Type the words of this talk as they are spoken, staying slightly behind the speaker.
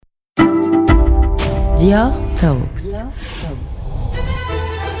Dior Talks.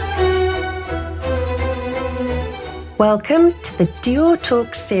 Welcome to the Dior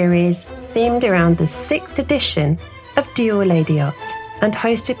Talks series themed around the 6th edition of Dior Lady Art and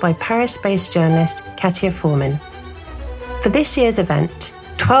hosted by Paris-based journalist Katya Foreman. For this year's event,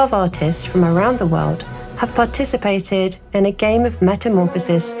 12 artists from around the world have participated in a game of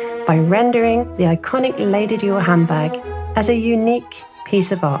metamorphosis by rendering the iconic Lady Dior handbag as a unique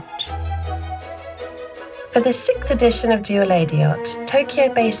piece of art. For the 6th edition of Dior Lady Art,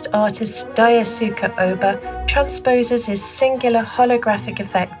 Tokyo-based artist Daisuke Ohba transposes his singular holographic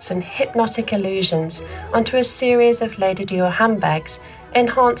effects and hypnotic illusions onto a series of Lady Dior handbags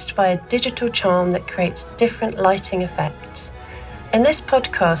enhanced by a digital charm that creates different lighting effects. In this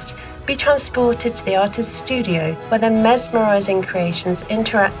podcast, be transported to the artist's studio where their mesmerizing creations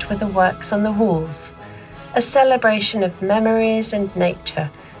interact with the works on the walls. A celebration of memories and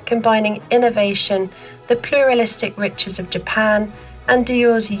nature, combining innovation, the pluralistic riches of Japan, and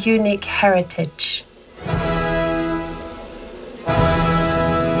Dior's unique heritage.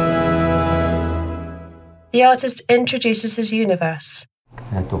 The artist introduces his universe.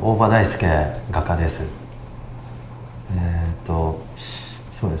 大場大輔画家です。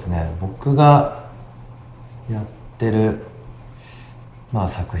そうですね。僕がやってる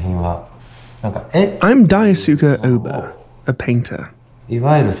作品はなんかI'm Daisuke Ohba, a painter. い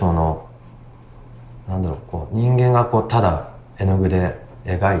わゆるその人間がただ絵の具で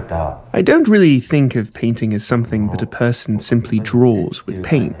描いた I don't really think of painting as something that a person simply draws with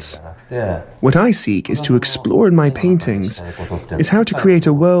paints. What I seek is to explore in my paintings is how to create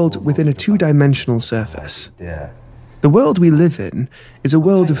a world within a two-dimensional surface. The world we live in is a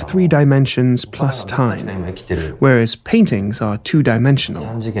world of 3 dimensions plus time, whereas paintings are 2-dimensional.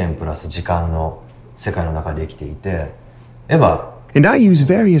 3次元プラス時間の世界の中で生きていて、And I use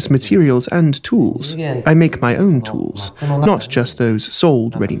various materials and tools. I make my own tools, not just those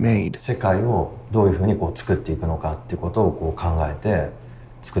sold ready-made. 世界をどういうふうに作っていくのかっていうことを考えて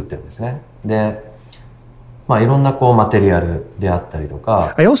作ってるんですね。で、いろんなマテリアルであったりと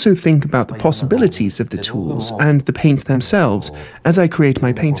か。I also think about the possibilities of the tools and the paints themselves as I create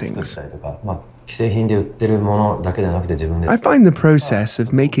my paintings. I find the process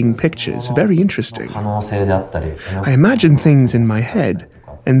of making pictures very interesting. I imagine things in my head,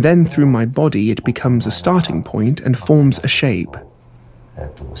 and then through my body it becomes a starting point and forms a shape.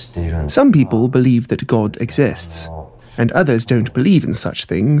 Some people believe that God exists, and others don't believe in such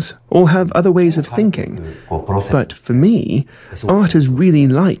things or have other ways of thinking. But for me, art is really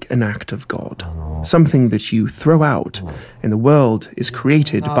like an act of God, something that you throw out, and the world is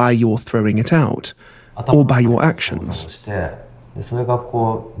created by your throwing it out, or by your actions. それが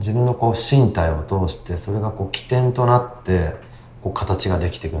自分の身体を通してそれが起点となって形がで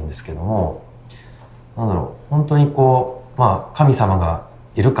きていくんですけども、本当に神様が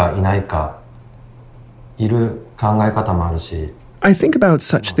いるかいないかいる考え方もあるし。I think about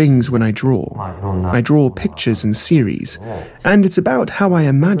such things when I draw. I draw pictures in series, and it's about how I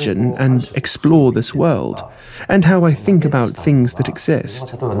imagine and explore this world, and how I think about things that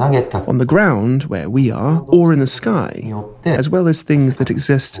exist, on the ground where we are, or in the sky, as well as things that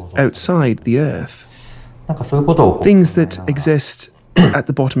exist outside the earth. Things that exist at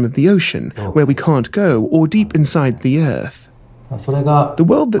the bottom of the ocean, where we can't go, or deep inside the earth. The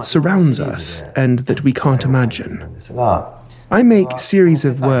world that surrounds us, and that we can't imagine. I make series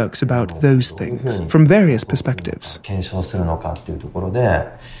of works about those things from various perspectives. 検証するのかっていうところで、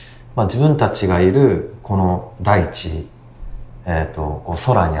自分たちがいるこの大地、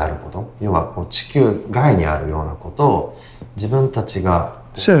空にあること、要は地球外にあるようなことを自分たちが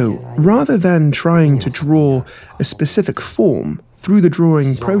So, rather than trying to draw a specific form through the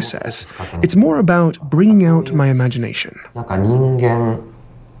drawing process, it's more about bringing out my imagination. なんか人間、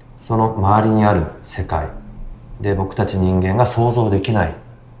その周りにある世界で僕たち人間が想像できない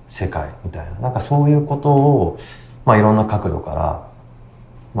世界みたいな、なんかそういうことを、いろんな角度か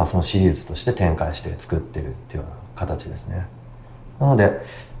ら、そのシリーズとして展開して作ってるっていうような形ですね。なので、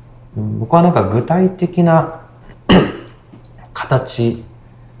僕はなんか具体的な形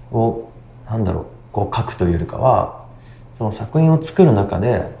を描くというよりかは、その作品を作る中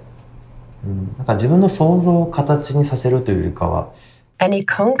で、なんか自分の想像を形にさせるというよりかは。Any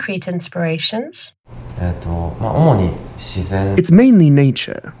concrete inspirations? 主に自然 It's mainly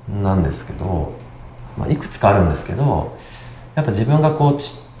nature. なんですけど、いくつかあるんですけど、やっぱ自分が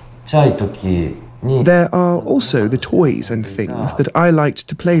ちっちゃい時に There are also the toys and things that I liked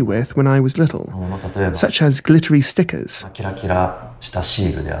to play with when I was little, such as glittery stickers. キラキラしたシ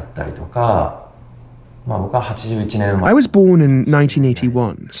ールであったりとか、I was born in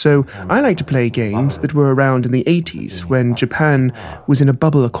 1981, so I like to play games that were around in the 80s when Japan was in a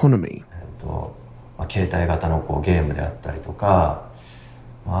bubble economy. 携帯型のゲームであったりとか、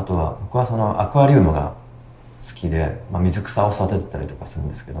あとは僕はそのアクアリウムが好きで、水草を育てたりとかするん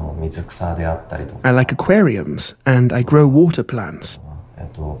ですけども、水草であったりとか。I like aquariums and I grow water plants.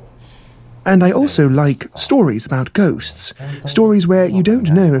 And I also like stories about ghosts, stories where you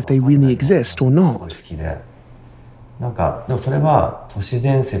don't know if they really exist or not.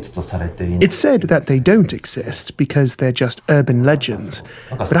 It's said that they don't exist because they're just urban legends,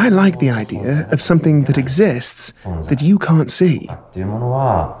 but I like the idea of something that exists that you can't see.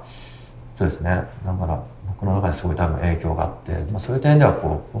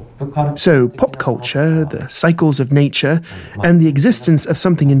 So, pop culture, the cycles of nature, and the existence of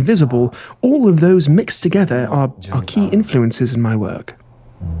something invisible, all of those mixed together are key influences in my work.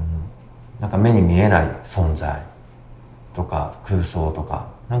 目に見えない存在とか空想とか、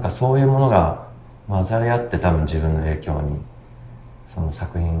そういうものが混ざり合って多分自分の影響に、その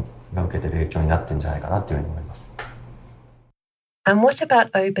作品が受けてる影響になってんじゃないかなっていうふうに思います。And what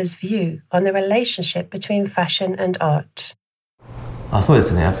about Obah's view on the relationship between fashion and art? そうで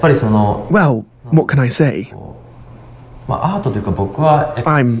すね。やっぱりその Well, what can I say? アートというか僕は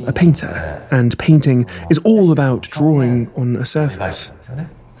I'm a painter, and painting is all about drawing on a surface.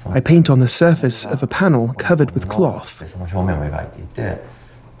 I paint on the surface of a panel covered with cloth.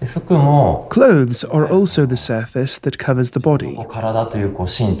 Clothes are also the surface that covers the body. 体という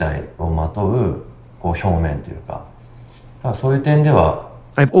身体をまとう表面というか、そういう点では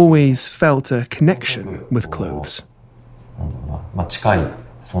I've always felt a connection with clothes. 近い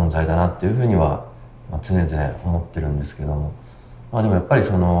存在だなっていうふうには常々思ってるんですけども、でもやっぱり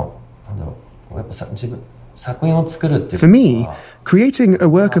そのやっぱ自分 For me, creating a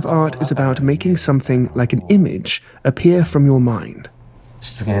work of art is about making something like an image appear from your mind.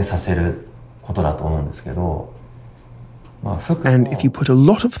 And if you put a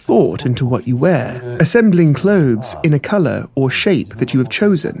lot of thought into what you wear, assembling clothes in a color or shape that you have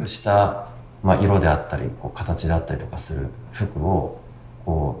chosen,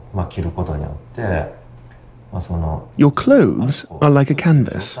 your clothes are like a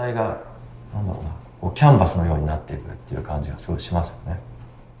canvas.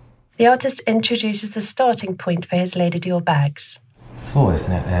 The artist introduces the starting point for his Lady Dior bags. そうです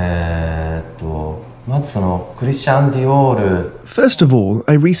ね。まずそのクリスチャン・ディオール。First of all,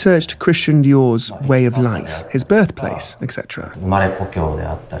 I researched Christian Dior's way of life, his birthplace, etc. 生まれ故郷で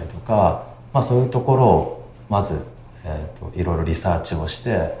あったりとか、そういうところをまずいろいろリサーチをし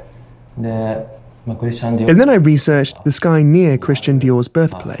て、で。And then I researched the sky near Christian Dior's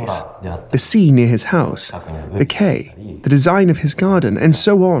birthplace, the sea near his house, the quay, the design of his garden, and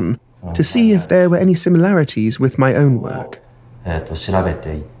so on, to see if there were any similarities with my own work. 調べ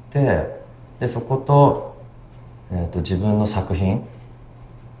ていって、でそこと自分の作品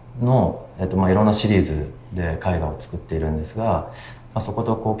のいろんなシリーズで絵画を作っているんですが、そこ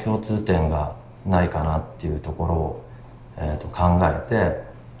と共通点がないかなっていうところを考え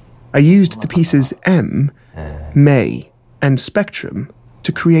て。I used the pieces M, May, and Spectrum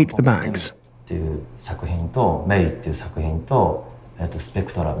to create the bags. っていう作品と May っていう作品とスペ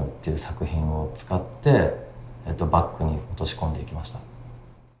クトラムっていう作品を使ってバッグに落とし込んでいきました。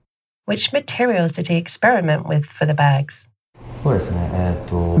Which materials did he experiment with for the bags? そうですね。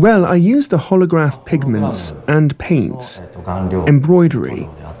Well, I used the holographic pigments and paints, embroidery,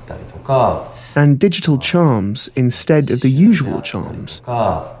 and digital charms instead of the usual charms.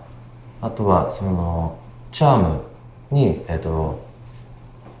 あとはそのチャームにい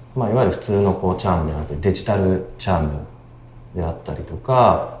わゆる普通のチャームではなくてデジタルチャームであったりと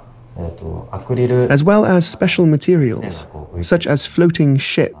か、アクリル as well as special materials such as floating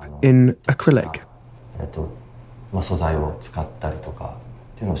ship in acrylic. 素材を使ったりとか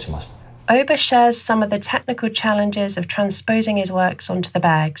っていうのをしましたね。Obah shares some of the technical challenges of transposing his works onto the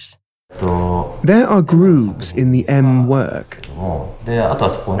bags. There are grooves in the M work,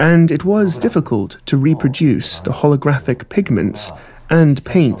 and it was difficult to reproduce the holographic pigments and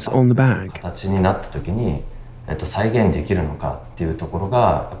paints on the bag.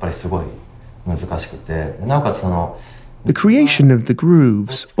 The creation of the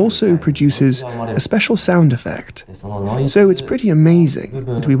grooves also produces a special sound effect, so it's pretty amazing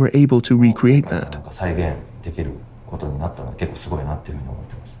that we were able to recreate that.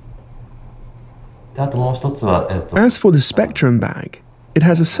 As for the Spectrum bag, it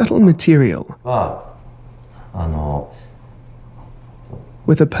has a subtle material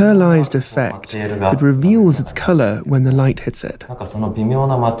with a pearlized effect that reveals its color when the light hits it. なんかその微妙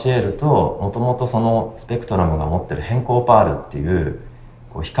なマチエールと、もともとそのスペクトラムが持ってる変光パールっていう、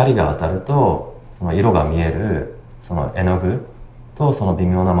こう光が当たるとその色が見えるその絵の具とその微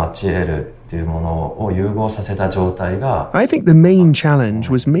妙なマチエールっていうものを融合させた状態が I think the main challenge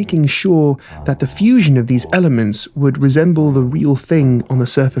was making sure that the fusion of these elements would resemble the real thing on the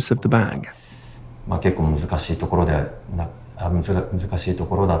surface of the bag. まあ結構難しいところだ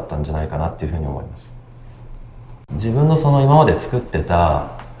ったんじゃないかなっていうふうに思います。自分のその今まで作って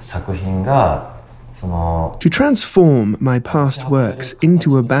た作品がその To transform my past works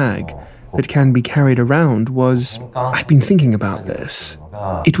into a bag that can be carried around was, I've been thinking about this.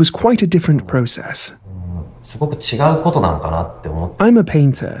 It was quite a different process. すごく違うことなのかなって思って。 I'm a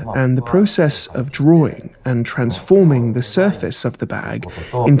painter, and the process of drawing and transforming the surface of the bag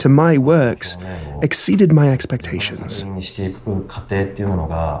into my works exceeded my expectations. にしていく過程っていうもの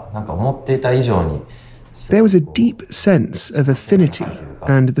がなんか思っていた以上に There was a deep sense of affinity,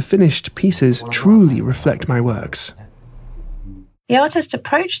 and the finished pieces truly reflect my works. The artist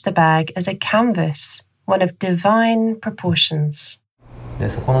approached the bag as a canvas, one of divine proportions. で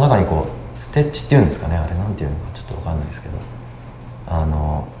そこの中にこうステッチっていうんですかね、あれなんていうのかちょっとわかんないですけど、なん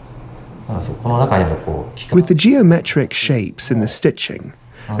かそこの中にあるこう With the geometric shapes in the stitching,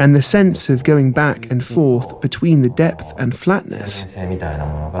 and the sense of going back and forth between the depth and flatness, 性みたいな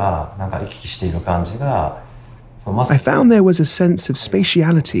ものがなんか行き来している感じが、I found there was a sense of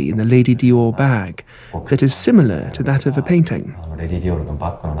spatiality in the Lady Dior bag that is similar to that of a painting. レディ・ディオールの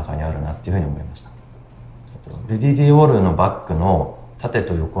バッグの中にあるなっていうふうに思いました。レディ・ディオールのバッグの縦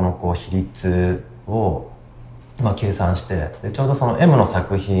と横のこう比率を計算して、でちょうどその M の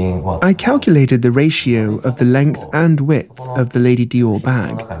作品を I calculated the ratio of the length and width of the Lady Dior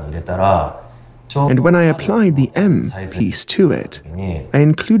bag, 中に入れたら、ちょう and ど when I applied the M piece to it, I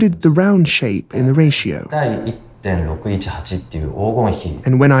included the round shape in the ratio. 対 1.618 っていう黄金比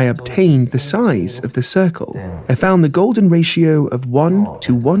And when I obtained the size of the circle, I found the golden ratio of 1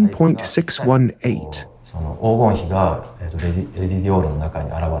 to 1.618. その黄金比が、レディ・ディオールの中に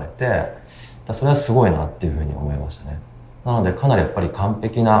現れて、それはすごいなっていうふうに思いましたね。なのでかなりやっぱり完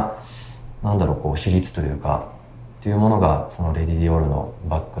璧なこう比率というかっていうものがそのレディ・ディオールの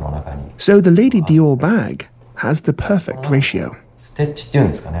バッグの中に。 So the Lady Dior bag has the perfect ratio. ステッチっていうん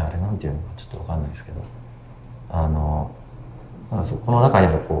ですかね、あれなんていうのかちょっとわかんないですけど、なんかこの中に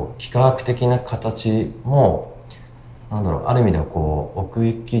あるこう幾何学的な形もある意味ではこう奥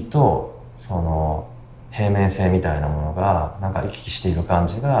行きとその平面性みたいなものがなんか行き来している感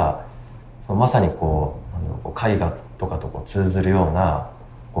じが、そのまさにこう絵画とかとこう通ずるような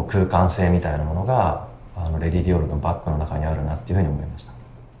こう空間性みたいなものがレディ・ディオールのバッグの中にあるなっていうふうに思いました。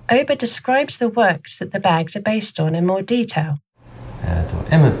Obah describes the works that the bags are based on in more detail.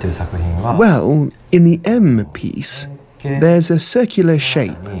 M っていう作品は Well, in the M piece, there's a circular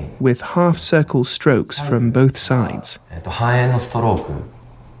shape with half-circle strokes from both sides. 半円のストロー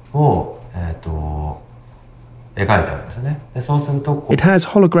クを描いてあるんですよね。でそうすると It has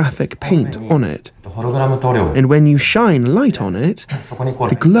holographic paint on it, ホログラム塗料 and when you shine light on it, そこにこう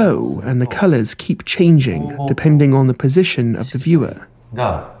the glow and the colors keep changing depending on the position of the viewer.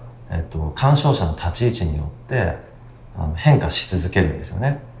 が、鑑賞者の立ち位置によって変化し続けるんですよ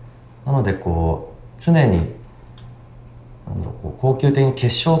ね。なのでこう常に高級的に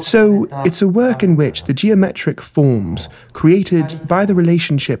結晶 So it's a work in which the geometric forms created by the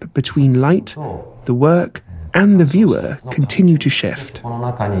relationship between light, the work, and the viewer continue to shift. この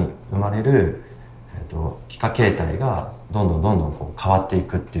中に生まれる、幾何形態がどんどんこう変わってい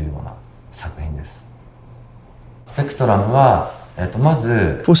くっていうような作品です。スペクトラムは、ま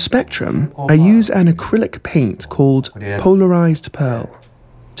ず For spectrum, I use an acrylic paint called polarized pearl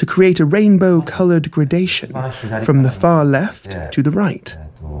to create a rainbow-colored gradation from the far left to the right.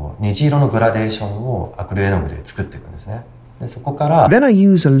 虹色のグラデーションをアクリル絵の具で作っていくんですね。でそこから Then I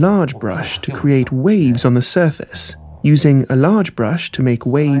use a large brush to create waves on the surface, using a large brush to make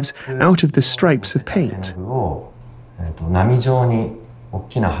waves out of the stripes of paint. を、波状に大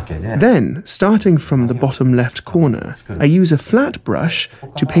きなハケで Then, starting from the bottom left corner, I use a flat brush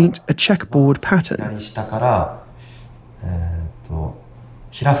to paint a checkerboard pattern. 左下から、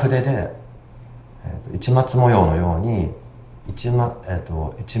平筆で、市松模様のように1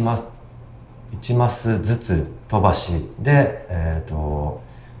マスずつ飛ばしで、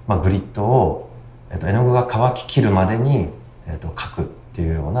グリッドを、絵の具が乾ききるまでに、描くって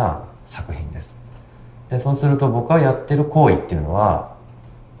いうような作品です。でそうすると僕がやってる行為っていうのは、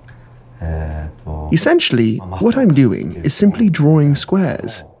Essentially, what I'm doing is simply drawing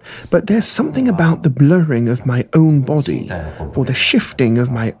squares, but there's something about the blurring of my own body, or the shifting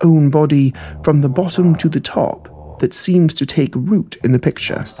of my own body from the bottom to the top, that seems to take root in the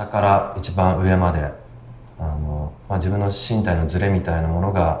picture. 下から一番上まで自分の身体のズレみたいなも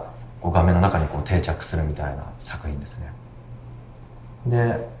のが画面の中に定着するみたいな作品ですね。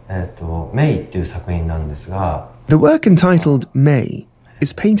で、メイっていう作品なんですが、 The work entitled May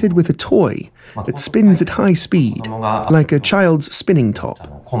is painted with a toy that spins at high speed, like a child's spinning top.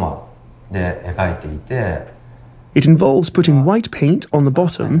 コマで描いていて、 It involves putting white paint on the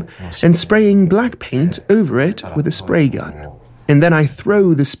bottom and spraying black paint over it with a spray gun. And then I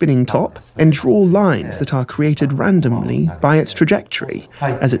throw the spinning top and draw lines that are created randomly by its trajectory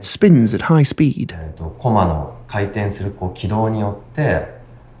as it spins at high speed. コマの回転する軌道によって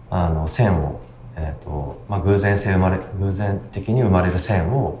線を、偶然的に生まれる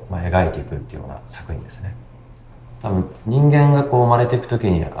線を、描いていくっていうような作品ですね。多分人間が生まれていくとき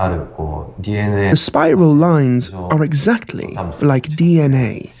にあるDNA. The spiral lines are exactly like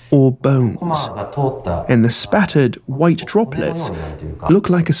DNA or bones, and the spattered white droplets look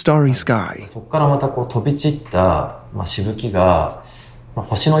like a starry sky. そこからまた飛び散った、しぶきが、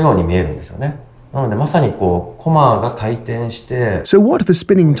星のように見えるんですよね。なのでまさにコマが回転して。 So what the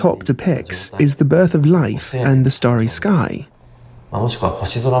spinning top depicts is the birth of life and the starry sky. もしくは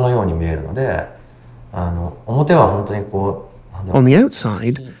星空のように見えるので。表は本当にOn the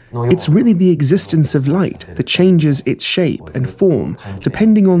outside, it's really the existence of light that changes its shape and form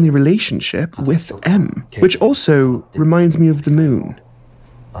depending on the relationship with M, which also reminds me of the moon.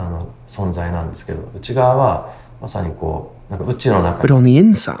 存在なんですけど、内側はまさになんか宇宙の中に。 But on the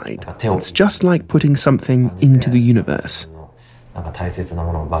inside, it's just like putting something into the universe. なんか大切な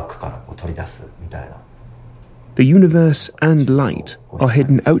ものをバッグから取り出すみたいな。 The universe and light are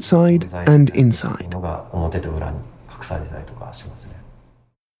hidden outside and inside.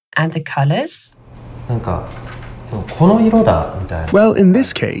 And the colors? Well, in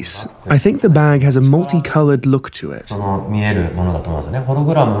this case, I think the bag has a multicolored look to it.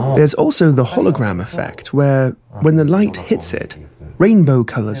 There's also the hologram effect, where when the light hits it, rainbow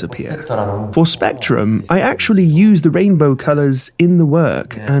colors appear. For spectrum, I actually use the rainbow colors in the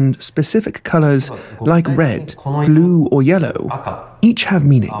work, and specific colors like red, blue, or yellow each have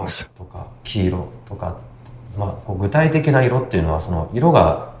meanings. 具体的な色っていうのはその色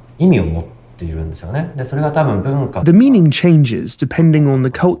が意味を持っているんですよね。で、それが多分文化。 The meaning changes depending on the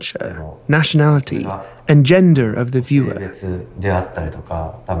culture, nationality, and gender of the viewer. 別であったりと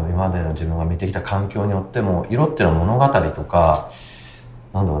か、多分今までの自分が見てきた環境によっても色っていうのは物語とか、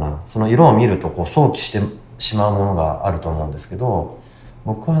なんだろうな、その色を見ると想起してしまうものがあると思うんですけど、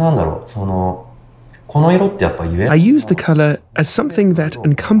僕はなんだろう、この色ってやっぱ言え。 I use the color as something that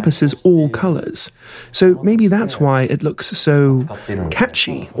encompasses all colors, so maybe that's why it looks so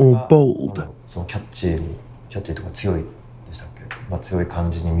catchy or bold. キャッチーとか強いでしたっけ？強い感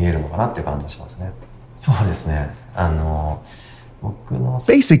じに見えるのかなっていう感じがしますね。そうですね。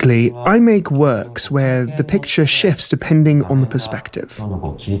Basically, I make works where the picture shifts depending on the perspective. どん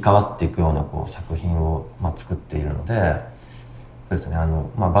どん切り替わっていくような作品を作っているので。 The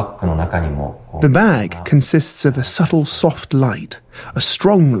bag consists of a subtle soft light, a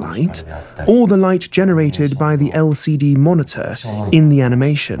strong light, or the light generated by the LCD monitor in the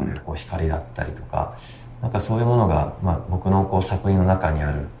animation.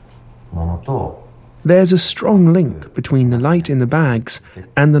 There's a strong link between the light in the bags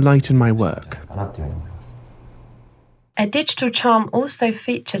and the light in my work. A digital charm also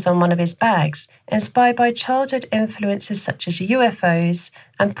features on one of his bags, inspired by childhood influences such as UFOs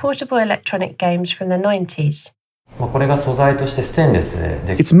and portable electronic games from the 90s.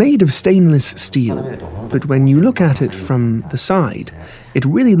 It's made of stainless steel, but when you look at it from the side, it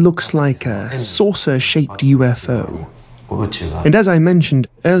really looks like a saucer-shaped UFO. And as I mentioned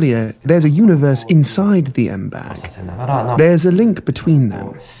earlier, there's a universe inside the M bag. There's a link between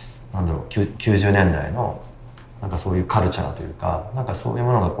them. なんかそういうカルチャーというか、なんかそういう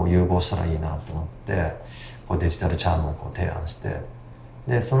ものが融合したらいいなと思って、デジタルチャームを提案して、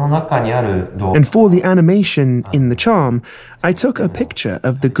でその中にある動画。 And for the animation in the charm, I took a picture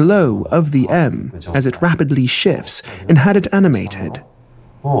of the glow of the M as it rapidly shifts and had it animated.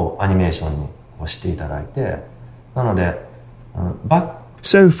 をアニメーションにしていただいて、なので、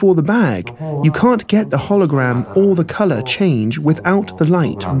So for the bag, you can't get the hologram or the color change without the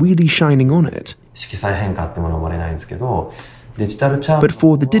light really shining on it. But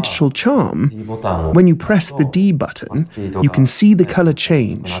for the digital charm, when you press the D button, you can see the color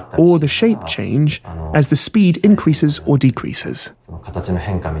change or the shape change as the speed increases or decreases.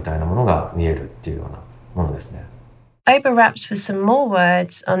 Obah wraps with some more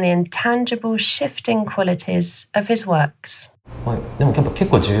words on the intangible shifting qualities of his works. でも結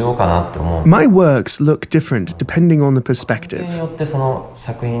構重要かなって思う。My works look different depending on the perspective. によってその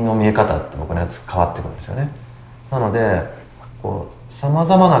作品の見え方って僕のやつ変わってくるんですよね。なので、様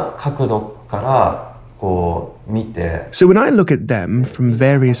々な角度から見て。So when I look at them from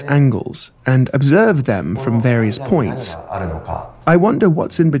various angles and observe them from various points, I wonder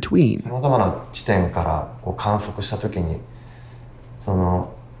what's in between. 様々な地点から観測したときに、多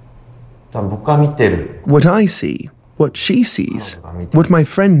分僕が見てる。What I see. What she sees, what my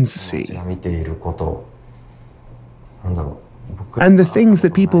friends see, and the things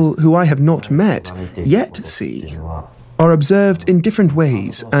that people who I have not met yet see are observed in different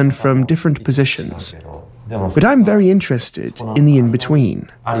ways and from different positions. But I'm very interested in the in-between.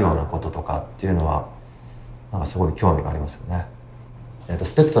 あるようなこととかっていうのはなんかすごい興味がありますよね。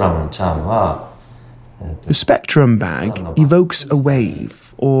スペクトラムのチャームは The spectrum bag evokes a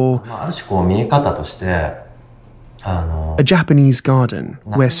wave or ある種見え方として a Japanese garden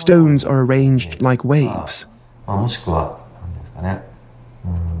where stones are arranged like waves. もしくは何ですかね、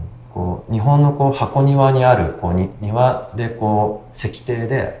日本の箱庭にある庭で石庭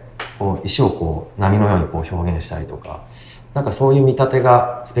で石を波のように表現したりとか、なんかそういう見立て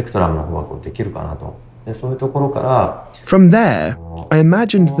がスペクトラムの方はできるかなと。でそういうところから。From there, I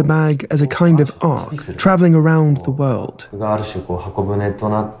imagined the bag as a kind of arc traveling around the world. がある種箱舟と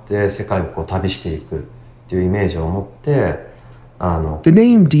なって世界を旅していく。っていうイメージを持って、The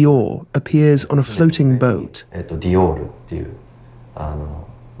name Dior appears on a floating boat. ディオールっていう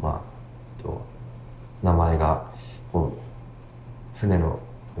名前が船の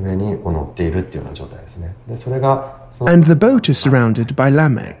上に乗っているっていうような状態ですね。でそれが And the boat is surrounded by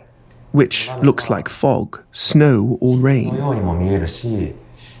lame, which looks like fog, snow or rain. のようにも見えるし、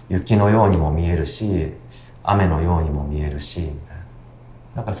雪のようにも見えるし、雨のようにも見えるし。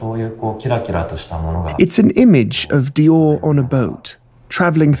なんかそういうキラキラとしたものが。It's an image of Dior on a boat,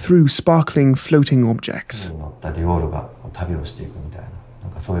 traveling through sparkling floating objects. 乗ったディオールが旅をしていくみたいな、な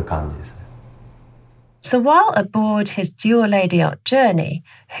んかそういう感じですね。So while aboard his Dior Lady Art journey,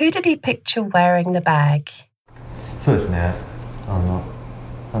 who did he picture wearing the bag? そうですね。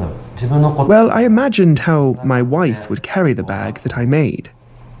自分のWell, I imagined how my wife would carry the bag that I made.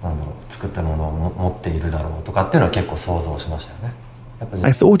 作ったものを持っているだろうとかっていうのは結構想像しましたよね。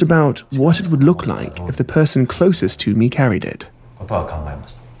I thought about what it would look like if the person closest to me carried it. ことは考えま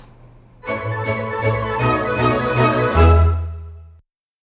した。